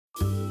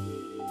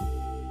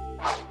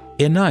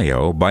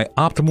ENIO by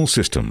Optimal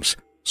Systems,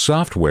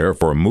 software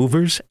for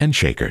movers and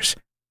shakers.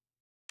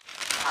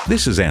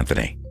 This is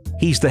Anthony.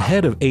 He's the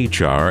head of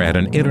HR at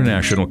an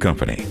international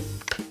company.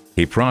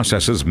 He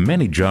processes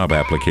many job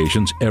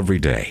applications every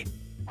day.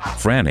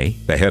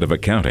 Franny, the head of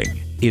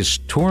accounting, is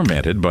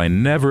tormented by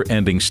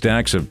never-ending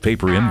stacks of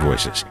paper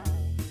invoices.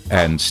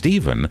 And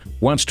Stephen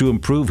wants to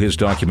improve his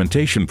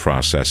documentation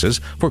processes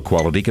for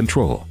quality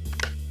control.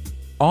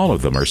 All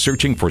of them are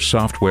searching for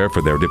software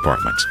for their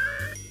departments.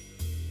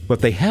 But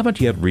they haven't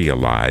yet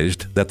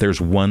realized that there's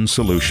one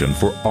solution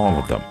for all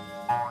of them.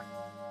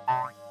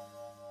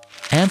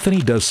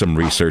 Anthony does some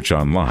research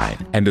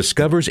online and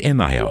discovers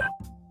ENIO.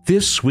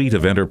 This suite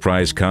of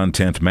enterprise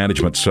content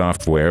management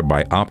software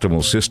by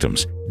Optimal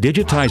Systems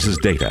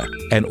digitizes data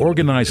and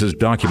organizes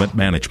document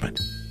management.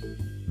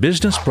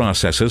 Business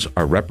processes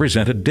are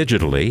represented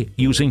digitally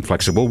using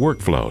flexible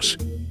workflows.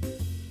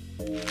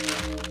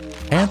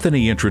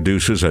 Anthony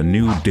introduces a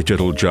new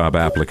digital job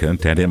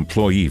applicant and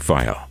employee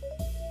file.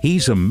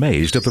 He's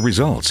amazed at the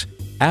results.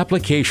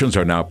 Applications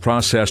are now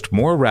processed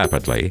more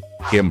rapidly,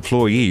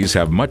 employees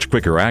have much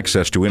quicker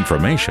access to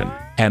information,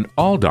 and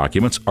all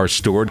documents are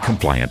stored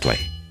compliantly.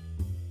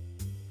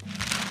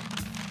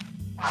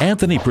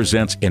 Anthony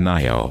presents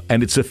ENIO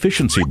and its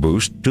efficiency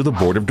boost to the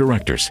board of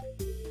directors.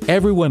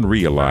 Everyone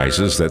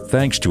realizes that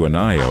thanks to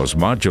ENIO's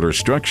modular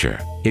structure,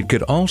 it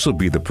could also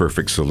be the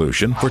perfect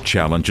solution for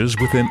challenges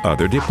within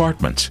other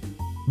departments.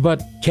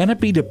 But can it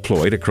be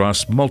deployed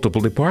across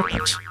multiple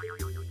departments?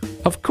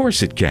 Of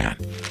course it can.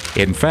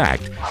 In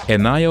fact,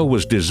 ENIO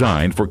was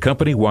designed for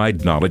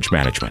company-wide knowledge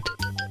management.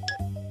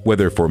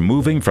 Whether for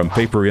moving from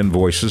paper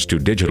invoices to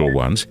digital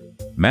ones,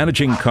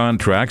 managing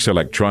contracts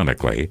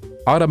electronically,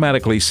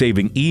 automatically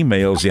saving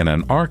emails in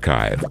an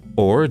archive,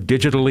 or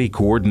digitally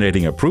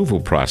coordinating approval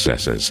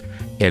processes,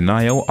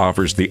 ENIO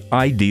offers the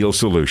ideal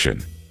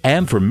solution,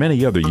 and for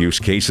many other use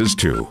cases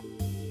too.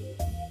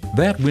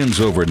 That wins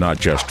over not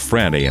just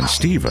Franny and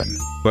Stephen,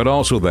 but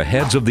also the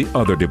heads of the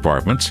other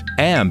departments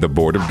and the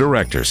board of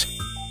directors.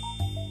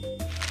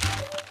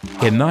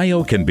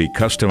 ENIO can be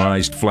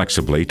customized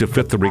flexibly to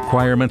fit the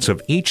requirements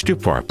of each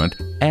department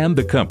and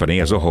the company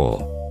as a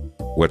whole.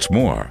 What's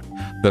more,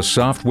 the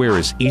software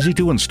is easy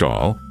to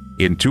install,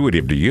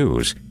 intuitive to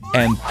use,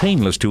 and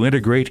painless to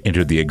integrate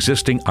into the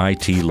existing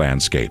IT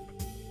landscape.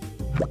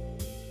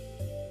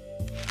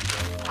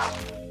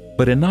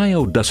 But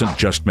ENIO doesn't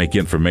just make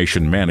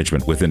information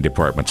management within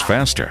departments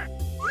faster.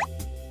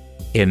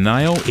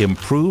 ENIO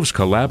improves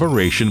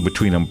collaboration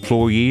between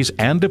employees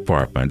and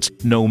departments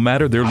no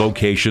matter their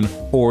location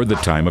or the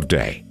time of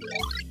day.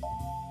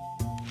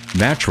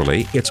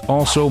 Naturally, it's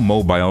also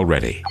mobile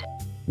ready.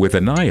 With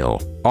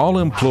ENIO, all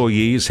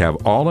employees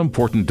have all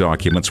important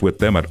documents with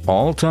them at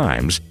all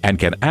times and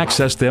can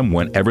access them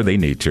whenever they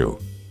need to.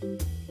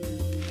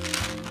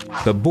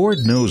 The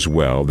board knows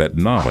well that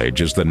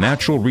knowledge is the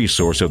natural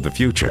resource of the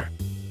future.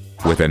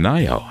 With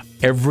ENIO,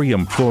 every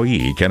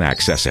employee can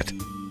access it.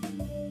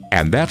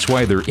 And that's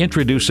why they're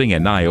introducing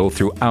ENIO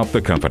throughout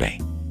the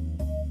company.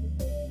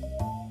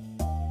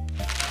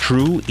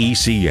 True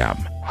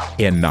ECM,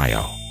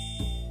 ENIO.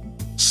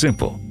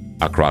 Simple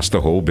across the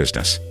whole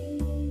business.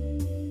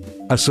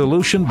 A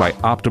solution by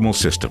Optimal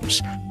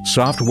Systems,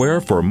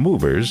 software for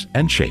movers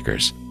and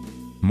shakers.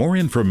 More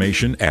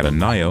information at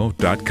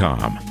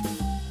enio.com.